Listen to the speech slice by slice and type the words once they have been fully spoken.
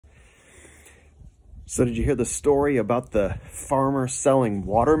So did you hear the story about the farmer selling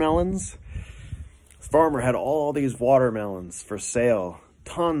watermelons? The farmer had all these watermelons for sale,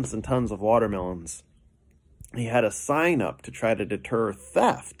 tons and tons of watermelons. He had a sign up to try to deter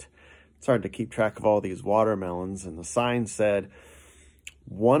theft. It's hard to keep track of all these watermelons, and the sign said,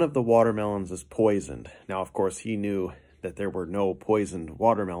 one of the watermelons is poisoned. Now, of course, he knew that there were no poisoned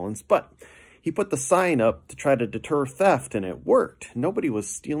watermelons, but he put the sign up to try to deter theft, and it worked. Nobody was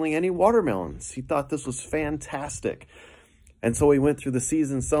stealing any watermelons. He thought this was fantastic. And so he went through the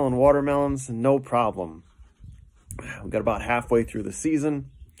season selling watermelons, no problem. We got about halfway through the season.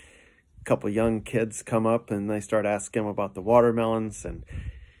 A couple young kids come up, and they start asking him about the watermelons, and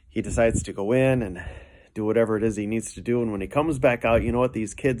he decides to go in and do whatever it is he needs to do. And when he comes back out, you know what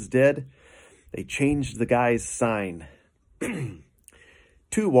these kids did? They changed the guy's sign. 2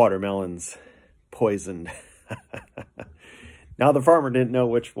 watermelons poisoned. Now the farmer didn't know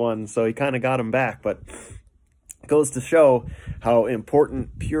which one, so he kind of got him back, but it goes to show how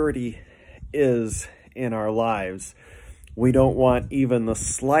important purity is in our lives. We don't want even the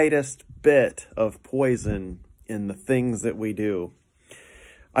slightest bit of poison in the things that we do.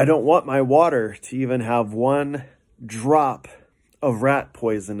 I don't want my water to even have 1 drop of rat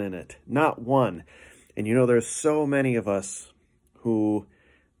poison in it. Not one. And you know, there's so many of us who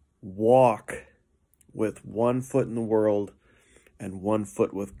walk with 1 foot in the world and 1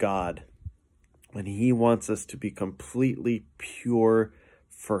 foot with God. And he wants us to be completely pure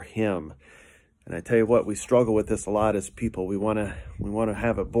for him. And I tell you what, we struggle with this a lot as people. We want to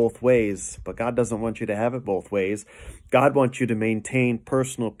have it both ways, but God doesn't want you to have it both ways. God wants you to maintain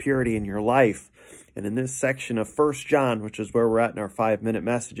personal purity in your life. And in this section of 1 John, which is where we're at in our 5-minute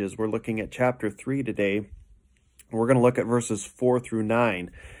messages, we're looking at chapter 3 today. We're going to look at verses 4 through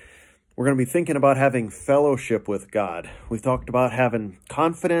 9. We're going to be thinking about having fellowship with God. We've talked about having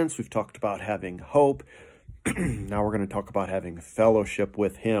confidence. We've talked about having hope. Now we're going to talk about having fellowship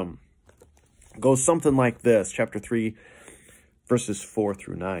with him. It goes something like this, chapter 3, verses 4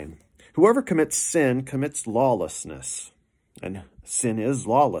 through 9. Whoever commits sin commits lawlessness, and sin is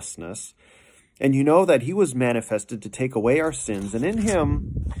lawlessness. And you know that he was manifested to take away our sins, and in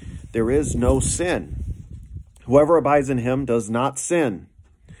him there is no sin. Whoever abides in him does not sin.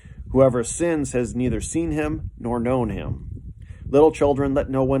 Whoever sins has neither seen him nor known him. Little children, let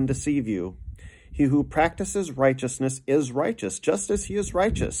no one deceive you. He who practices righteousness is righteous, just as he is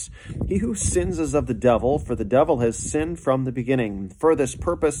righteous. He who sins is of the devil, for the devil has sinned from the beginning. For this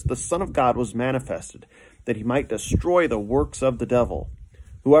purpose the Son of God was manifested, that he might destroy the works of the devil.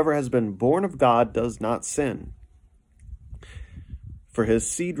 Whoever has been born of God does not sin, for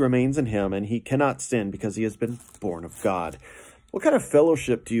his seed remains in him, and he cannot sin because he has been born of God. What kind of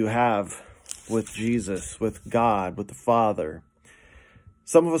fellowship do you have with Jesus, with God, with the Father?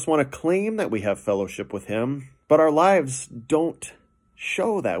 Some of us want to claim that we have fellowship with him, but our lives don't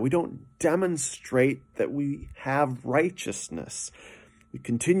show that. We don't demonstrate that we have righteousness. We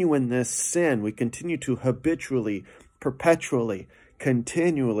continue in this sin. We continue to habitually, perpetually,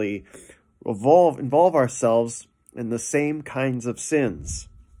 continually involve ourselves in the same kinds of sins.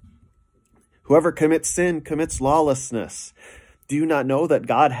 Whoever commits sin commits lawlessness. Do you not know that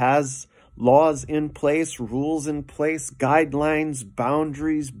God has laws in place, rules in place, guidelines,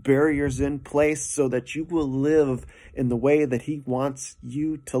 boundaries, barriers in place so that you will live in the way that he wants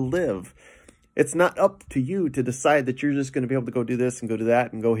you to live? It's not up to you to decide that you're just going to be able to go do this and go do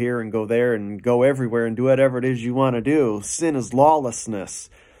that and go here and go there and go everywhere and do whatever it is you want to do. Sin is lawlessness.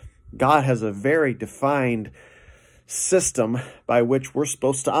 God has a very defined system by which we're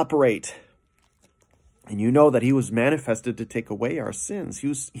supposed to operate. And you know that he was manifested to take away our sins.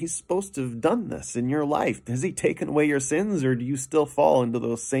 He's supposed to have done this in your life. Has he taken away your sins, or do you still fall into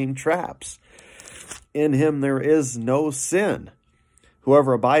those same traps? In him there is no sin.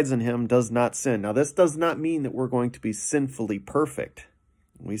 Whoever abides in him does not sin. Now, this does not mean that we're going to be sinfully perfect.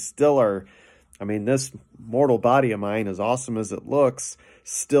 We still are. I mean, this mortal body of mine, as awesome as it looks,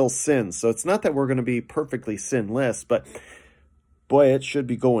 still sins. So it's not that we're going to be perfectly sinless, but boy, it should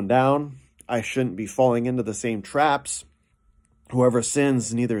be going down. I shouldn't be falling into the same traps. Whoever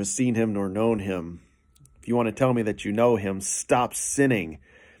sins neither has seen him nor known him. If you want to tell me that you know him, stop sinning.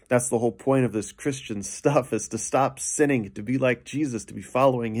 That's the whole point of this Christian stuff, is to stop sinning, to be like Jesus, to be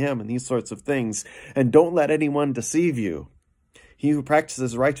following him and these sorts of things. And don't let anyone deceive you. He who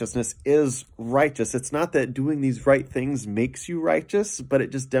practices righteousness is righteous. It's not that doing these right things makes you righteous, but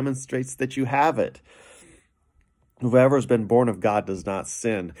it just demonstrates that you have it. Whoever has been born of God does not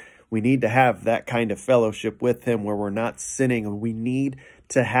sin. We need to have that kind of fellowship with him where we're not sinning. And we need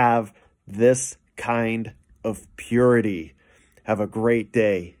to have this kind of purity. Have a great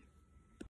day.